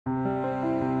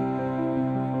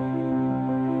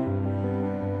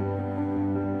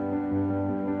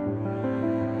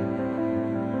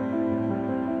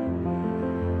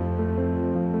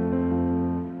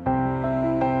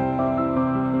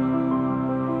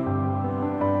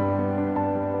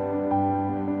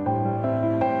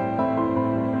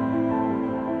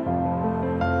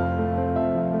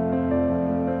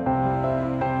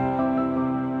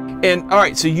And all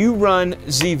right, so you run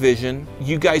Z-Vision.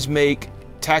 You guys make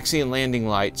taxi and landing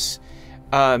lights,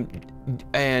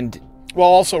 and well,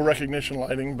 also recognition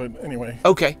lighting, but anyway.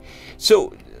 Okay,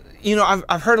 so you know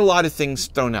I've heard a lot of things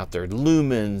thrown out there: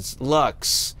 lumens,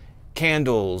 lux,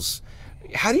 candles.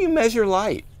 How do you measure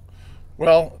light?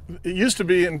 Well, it used to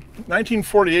be in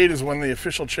 1948 is when the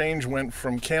official change went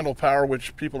from candle power,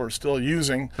 which people are still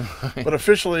using, but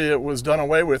officially it was done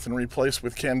away with and replaced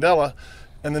with candela.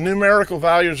 And the numerical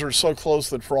values are so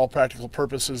close that for all practical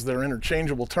purposes they're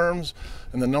interchangeable terms,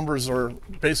 and the numbers are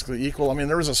basically equal. I mean,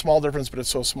 there is a small difference, but it's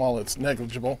so small it's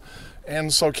negligible.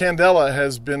 And so candela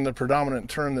has been the predominant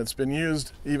term that's been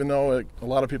used, even though a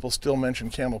lot of people still mention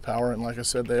candle power, and like I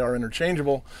said, they are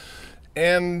interchangeable.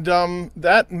 And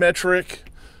that metric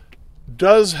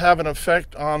does have an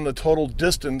effect on the total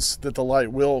distance that the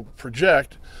light will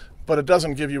project, but it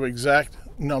doesn't give you exact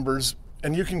numbers.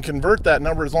 And you can convert that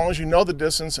number as long as you know the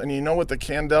distance and you know what the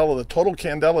candela, the total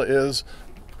candela is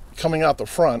coming out the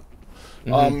front.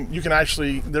 You can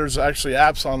actually, there's actually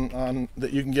apps on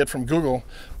that you can get from Google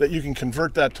that you can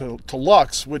convert that to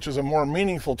lux, which is a more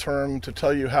meaningful term to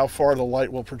tell you how far the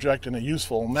light will project in a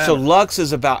useful manner. So lux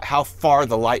is about how far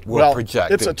the light will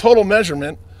project. It's a total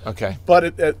measurement. Okay.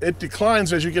 But it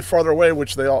declines as you get farther away,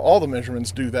 which all the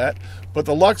measurements do that. But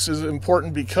the lux is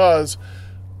important because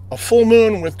a full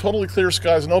moon with totally clear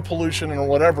skies, no pollution or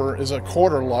whatever, is a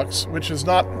quarter lux, which is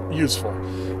not useful.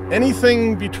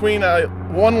 Anything between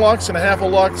 1 lux and a half a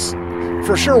lux,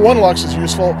 for sure 1 lux is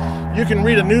useful. You can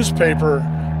read a newspaper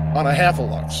on a half a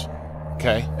lux.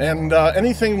 Okay. And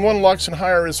anything 1 lux and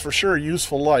higher is for sure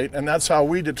useful light, and that's how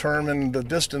we determine the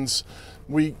distance.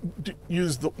 We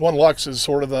use the 1 lux as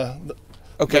sort of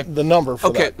the number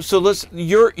for that. Okay, so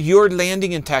your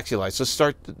landing and taxi lights.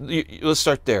 Let's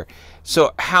start there.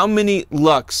 So how many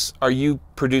lux are you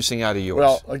producing out of yours?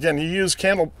 Well, again, you use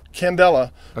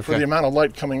candela for the amount of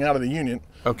light coming out of the unit.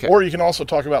 Okay. Or you can also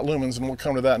talk about lumens, and we'll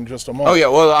come to that in just a moment. Oh yeah,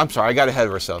 well I'm sorry, I got ahead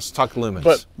of ourselves. Talk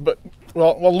lumens. But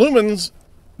lumens,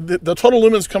 the total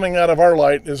lumens coming out of our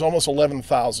light is almost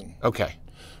 11,000. Okay.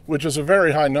 Which is a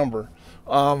very high number.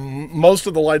 Most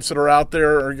of the lights that are out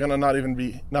there are going to not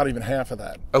even half of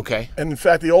that. Okay. And in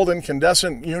fact, the old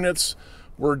incandescent units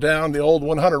were down. The old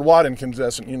 100-watt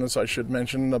incandescent units, I should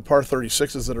mention, the par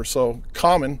 36s that are so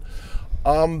common,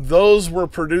 those were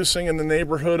producing in the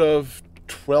neighborhood of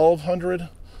 1,200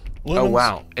 lumens. Oh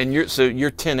wow! And you're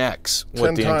 10x.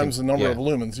 10 times the number of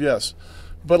lumens, yes.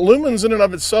 But lumens in and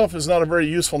of itself is not a very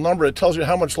useful number. It tells you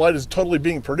how much light is totally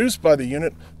being produced by the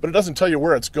unit, but it doesn't tell you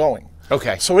where it's going.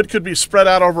 Okay. So it could be spread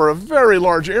out over a very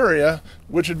large area,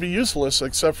 which would be useless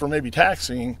except for maybe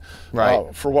taxiing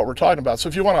for what we're talking about. So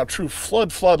if you want a true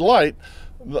flood light,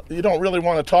 you don't really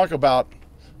want to talk about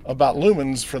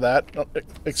lumens for that,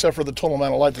 except for the total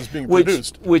amount of light that's being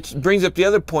produced. Which brings up the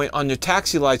other point on your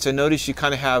taxi lights. I noticed you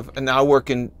kind of have, and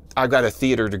I've got a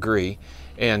theater degree,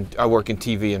 and I work in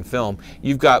TV and film.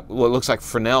 You've got what looks like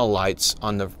Fresnel lights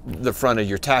on the front of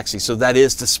your taxi, so that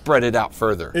is to spread it out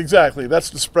further. Exactly,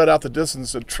 that's to spread out the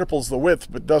distance. It triples the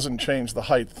width, but doesn't change the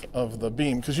height of the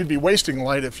beam, because you'd be wasting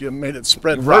light if you made it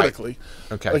spread vertically.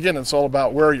 Okay. Again, it's all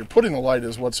about where you're putting the light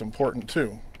is what's important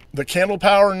too. The candle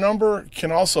power number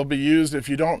can also be used if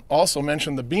you don't also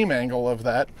mention the beam angle of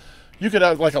that. You could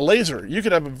have, like a laser, you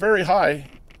could have a very high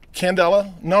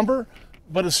candela number,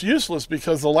 but it's useless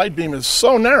because the light beam is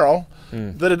so narrow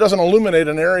that it doesn't illuminate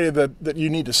an area that you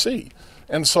need to see.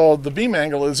 And so the beam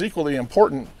angle is equally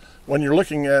important when you're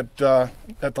looking at the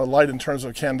light in terms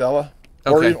of candela,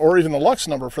 or even the lux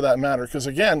number for that matter. Because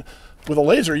again, with a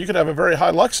laser, you could have a very high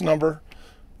lux number,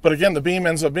 but again, the beam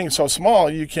ends up being so small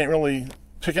you can't really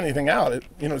pick anything out.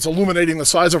 It's illuminating the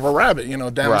size of a rabbit,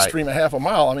 downstream a half a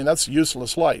mile. I mean, that's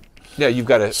useless light. Yeah, you've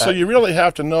got to. So you really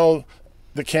have to know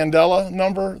the candela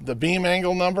number, the beam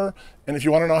angle number, and if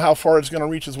you want to know how far it's going to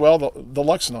reach as well, the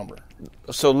lux number.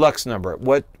 So lux number,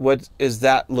 what does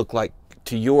that look like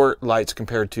to your lights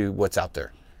compared to what's out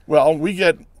there? Well, we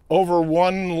get over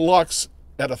 1 lux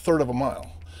at 1/3 of a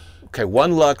mile. Okay,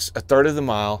 1 lux, 1/3 of the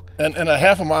mile. And a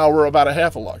half a mile, we're about a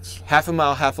half a lux. Half a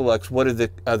mile, half a lux. What are the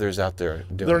others out there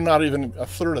doing? They're not even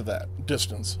 1/3 of that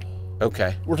distance.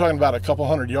 Okay. We're talking about a couple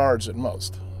hundred yards at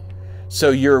most. So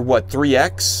you're what,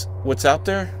 3x what's out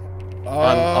there?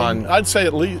 I'd say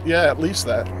at least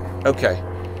that. Okay,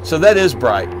 so that is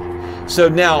bright. So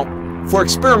now, for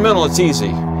experimental, it's easy.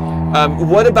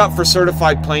 What about for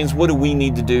certified planes? What do we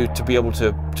need to do to be able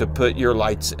to put your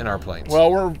lights in our planes?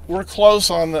 Well, we're close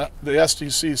on the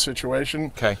STC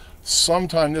situation. Okay.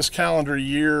 Sometime this calendar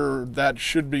year that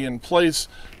should be in place,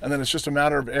 and then it's just a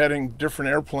matter of adding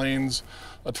different airplanes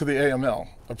to the AML,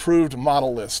 approved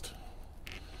model list.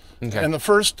 Okay. And the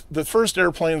first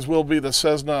airplanes will be the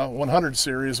Cessna 100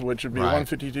 series, which would be Right.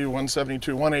 152,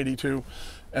 172, 182,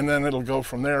 and then it'll go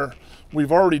from there.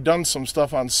 We've already done some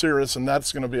stuff on Cirrus, and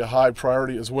that's going to be a high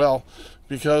priority as well,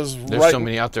 because There's so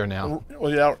many out there now.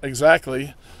 Well, yeah,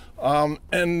 exactly.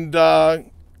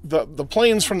 The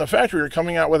planes from the factory are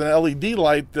coming out with an LED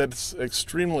light that's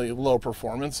extremely low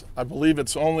performance. I believe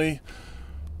it's only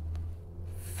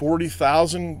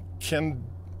 40,000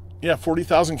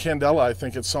 candela. I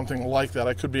think it's something like that.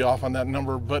 I could be off on that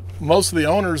number, but most of the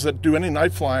owners that do any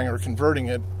night flying are converting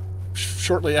it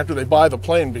shortly after they buy the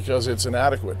plane because it's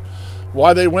inadequate.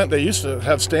 Why they used to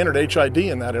have standard HID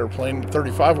in that airplane,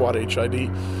 35 watt HID,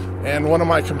 and one of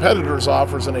my competitors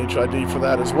offers an HID for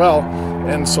that as well,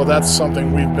 and so that's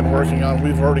something we've been working on.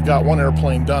 We've already got one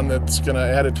airplane done that's going to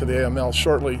add it to the AML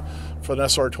shortly for an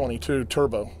SR-22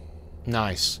 turbo.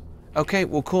 Nice. Okay,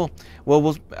 well, cool.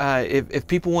 Well, if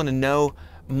people want to know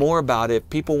more about it,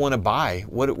 people want to buy,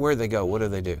 where do they go? What do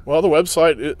they do? Well, the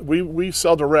website, we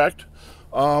sell direct.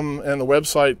 And the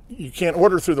website, you can't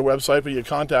order through the website, but you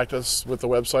contact us with the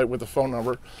website with the phone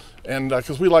number, and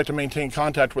because we like to maintain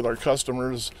contact with our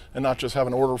customers and not just have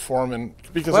an order form. And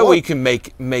because we can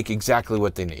make exactly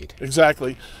what they need.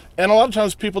 Exactly, and a lot of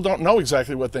times people don't know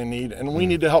exactly what they need, and we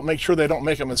need to help make sure they don't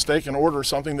make a mistake and order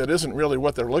something that isn't really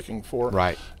what they're looking for.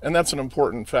 Right. And that's an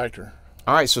important factor.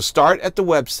 All right, so start at the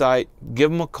website,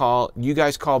 give them a call, you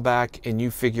guys call back, and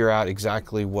you figure out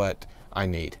exactly what I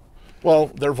need.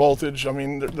 Well, their voltage. I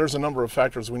mean, there's a number of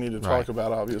factors we need to talk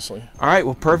about, obviously. All right,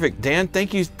 well, perfect. Dan,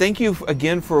 thank you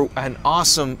again for an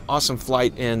awesome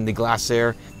flight in the Glass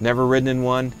Air. Never ridden in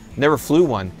one, never flew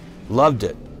one, loved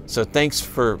it. So thanks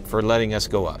for letting us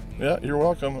go up. Yeah, you're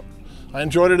welcome. I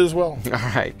enjoyed it as well. All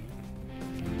right.